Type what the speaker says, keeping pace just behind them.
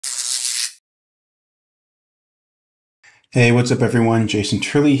Hey, what's up everyone? Jason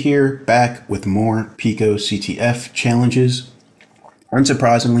Turley here, back with more picoctf challenges.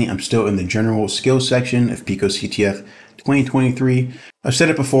 Unsurprisingly, I'm still in the general skills section of picoctf 2023. I've said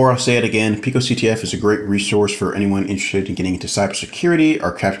it before, I'll say it again. picoctf is a great resource for anyone interested in getting into cybersecurity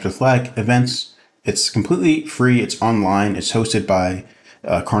or capture the flag events. It's completely free, it's online, it's hosted by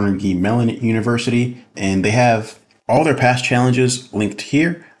Carnegie Mellon University, and they have all their past challenges linked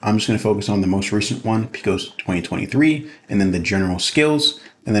here. I'm just going to focus on the most recent one, Picos 2023, and then the general skills,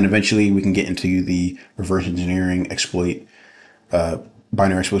 and then eventually we can get into the reverse engineering, exploit,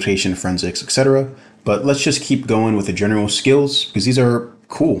 binary exploitation, forensics, etc. But let's just keep going with the general skills because these are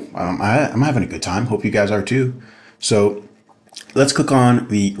cool. I'm having a good time. Hope you guys are too. So let's click on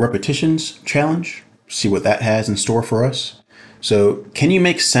the repetitions challenge, see what that has in store for us. So can you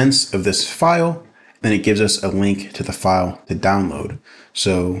make sense of this file? Then it gives us a link to the file to download.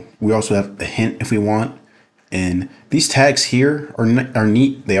 So we also have a hint if we want. And these tags here are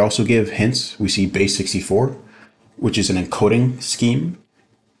neat. They also give hints. We see Base64, which is an encoding scheme.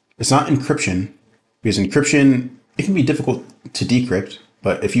 It's not encryption, because encryption, it can be difficult to decrypt,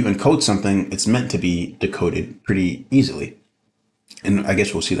 but if you encode something, it's meant to be decoded pretty easily. And I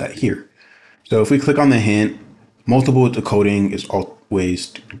guess we'll see that here. So if we click on the hint, multiple decoding is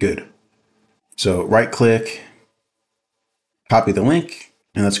always good. So right click, copy the link,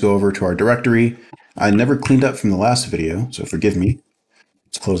 and let's go over to our directory. I never cleaned up from the last video, so forgive me.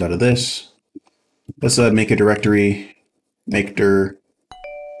 Let's close out of this. Let's make a directory, make dir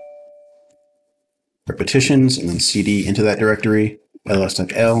repetitions, and then cd into that directory,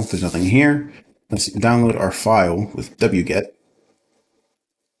 ls-l, there's nothing here. Let's download our file with wget.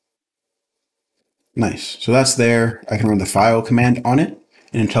 Nice, so that's there. I can run the file command on it,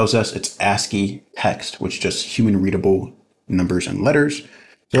 and it tells us it's ASCII text, which is just human readable numbers and letters.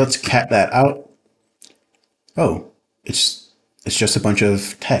 So let's cat that out. Oh, it's just a bunch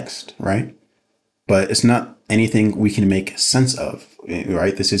of text, right? But it's not anything we can make sense of,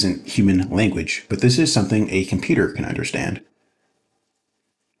 right? This isn't human language, but this is something a computer can understand.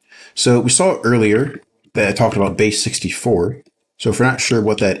 So we saw earlier that I talked about Base64. So if we're not sure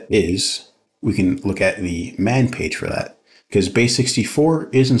what that is, we can look at the man page for that, because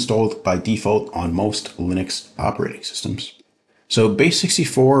Base64 is installed by default on most Linux operating systems. So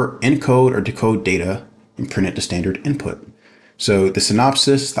Base64 encode or decode data and print it to standard input. So the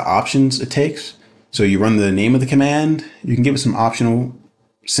synopsis, the options it takes. So you run the name of the command, you can give it some optional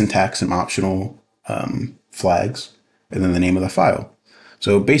syntax, some optional flags, and then the name of the file.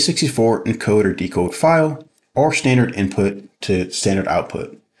 So Base64 encode or decode file, or standard input to standard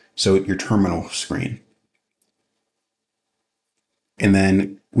output. So your terminal screen. And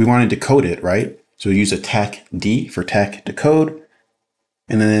then we want to decode it, right? So we use a tac D for tac decode.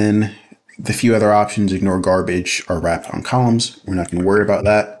 And then the few other options, ignore garbage, are wrapped on columns. We're not going to worry about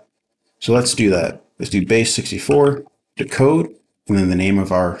that. So let's do that. Let's do Base64 decode, and then the name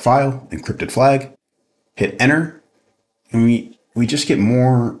of our file, encrypted flag. Hit enter, and we just get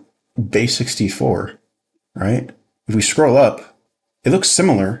more Base64, right? If we scroll up, it looks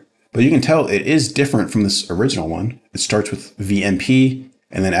similar, but you can tell it is different from this original one. It starts with VMP,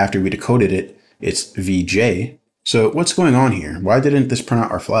 and then after we decoded it, it's VJ. So what's going on here? Why didn't this print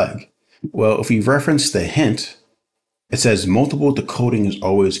out our flag? Well, if we reference the hint, it says multiple decoding is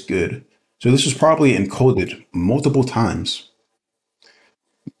always good. So this was probably encoded multiple times.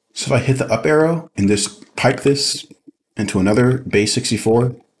 So if I hit the up arrow and just pipe this into another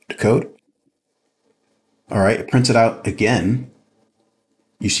Base64 decode, all right, it prints it out again.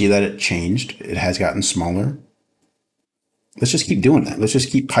 You see that it changed. It has gotten smaller. Let's just keep doing that. Let's just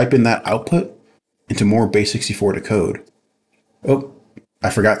keep piping that output into more Base64 decode. Oh,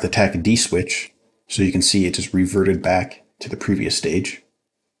 I forgot the tac D switch. So you can see it just reverted back to the previous stage.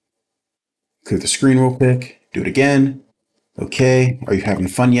 Clear the screen real quick, do it again. Okay, are you having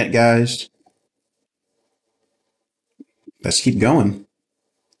fun yet, guys? Let's keep going.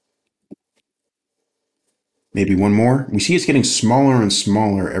 Maybe one more. We see it's getting smaller and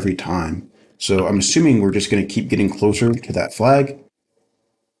smaller every time. So I'm assuming we're just going to keep getting closer to that flag.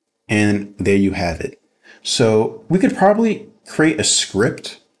 And there you have it. So we could probably create a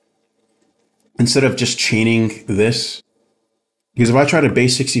script instead of just chaining this. Because if I try to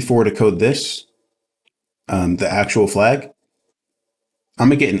Base64 decode this, the actual flag, I'm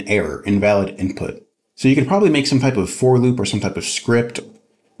going to get an error, invalid input. So you can probably make some type of for loop or some type of script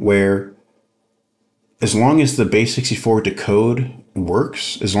where as long as the Base64 decode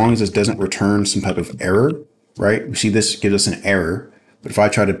works, as long as it doesn't return some type of error, right? We see this gives us an error. But if I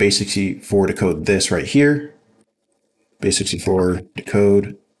try to Base64 decode this right here, Base64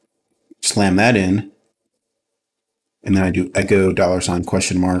 decode, slam that in, and then I do echo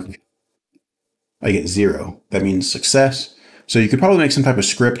 $? I get 0. That means success. So you could probably make some type of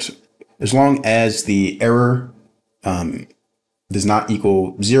script as long as the error does not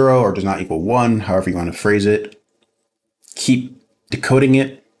equal 0 or does not equal 1, however you want to phrase it. Keep decoding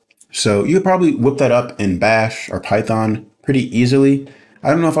it. So you could probably whip that up in Bash or Python pretty easily. I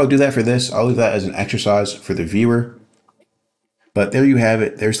don't know if I'll do that for this. I'll leave that as an exercise for the viewer. But there you have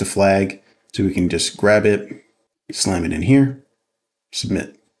it. There's the flag. So we can just grab it, slam it in here,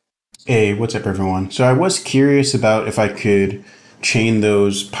 submit. Hey, what's up everyone? So I was curious about if I could chain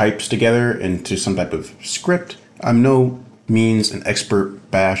those pipes together into some type of script. I'm no means an expert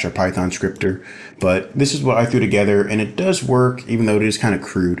Bash or Python scripter, but this is what I threw together and it does work even though it is kind of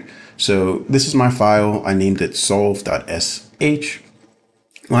crude. So this is my file. I named it solve.sh.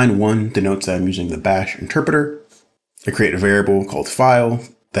 Line 1 denotes that I'm using the Bash interpreter. I create a variable called file.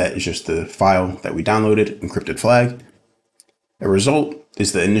 That is just the file that we downloaded, encrypted flag. A result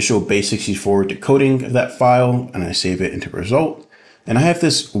is the initial Base64 decoding of that file, and I save it into result. And I have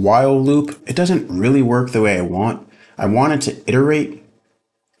this while loop. It doesn't really work the way I want. I want it to iterate,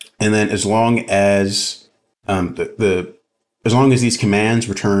 and then as long as as long as these commands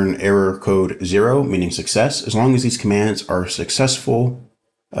return error code 0, meaning success, as long as these commands are successful,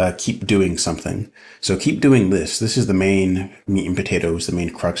 keep doing something. So keep doing this. This is the main meat and potatoes, the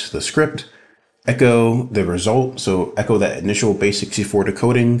main crux of the script. Echo the result. So echo that initial Base64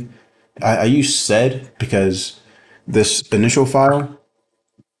 decoding. I use sed because this initial file,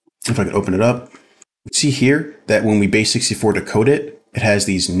 if I can open it up, see here that when we Base64 decode it, it has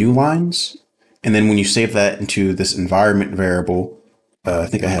these new lines. And then when you save that into this environment variable, I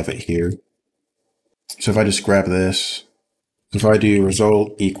think I have it here. So if I just grab this, if I do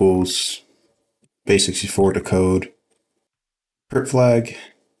result equals Base64 decode crypt flag,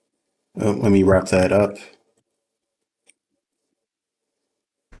 let me wrap that up.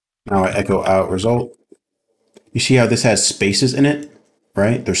 Now I echo out result. You see how this has spaces in it,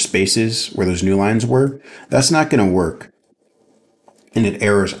 right? There's spaces where those new lines were. That's not going to work. And it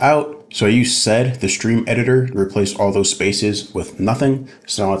errors out. So I use sed, the stream editor, to replace all those spaces with nothing.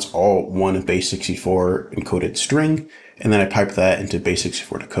 So now it's all one Base64 encoded string. And then I pipe that into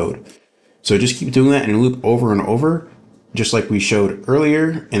Base64 decode. So just keep doing that in a loop over and over, just like we showed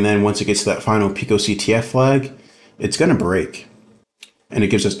earlier. And then once it gets to that final picoctf flag, it's going to break. And it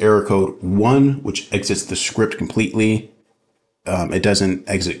gives us error code 1, which exits the script completely. It doesn't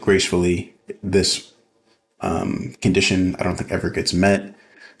exit gracefully. This condition, I don't think ever gets met.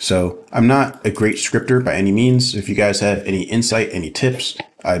 So I'm not a great scripter by any means. If you guys have any insight, any tips,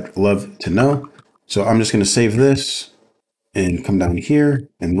 I'd love to know. So I'm just going to save this and come down here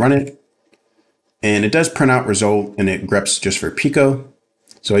and run it. And it does print out result and it greps just for Pico.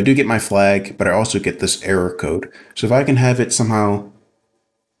 So I do get my flag, but I also get this error code. So if I can have it somehow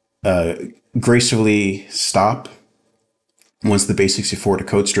gracefully stop once the Base64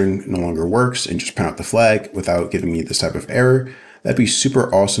 decode string no longer works and just print out the flag without giving me this type of error, that'd be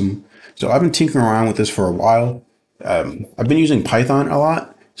super awesome. So I've been tinkering around with this for a while. I've been using Python a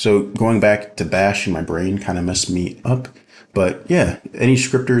lot. So going back to Bash in my brain kind of messed me up. But yeah, any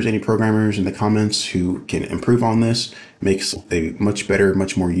scripters, any programmers in the comments who can improve on this, makes a much better,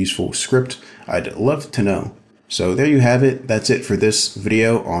 much more useful script, I'd love to know. So there you have it. That's it for this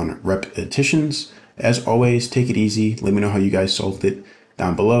video on repetitions. As always, take it easy. Let me know how you guys solved it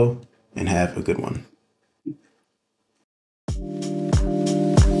down below and have a good one.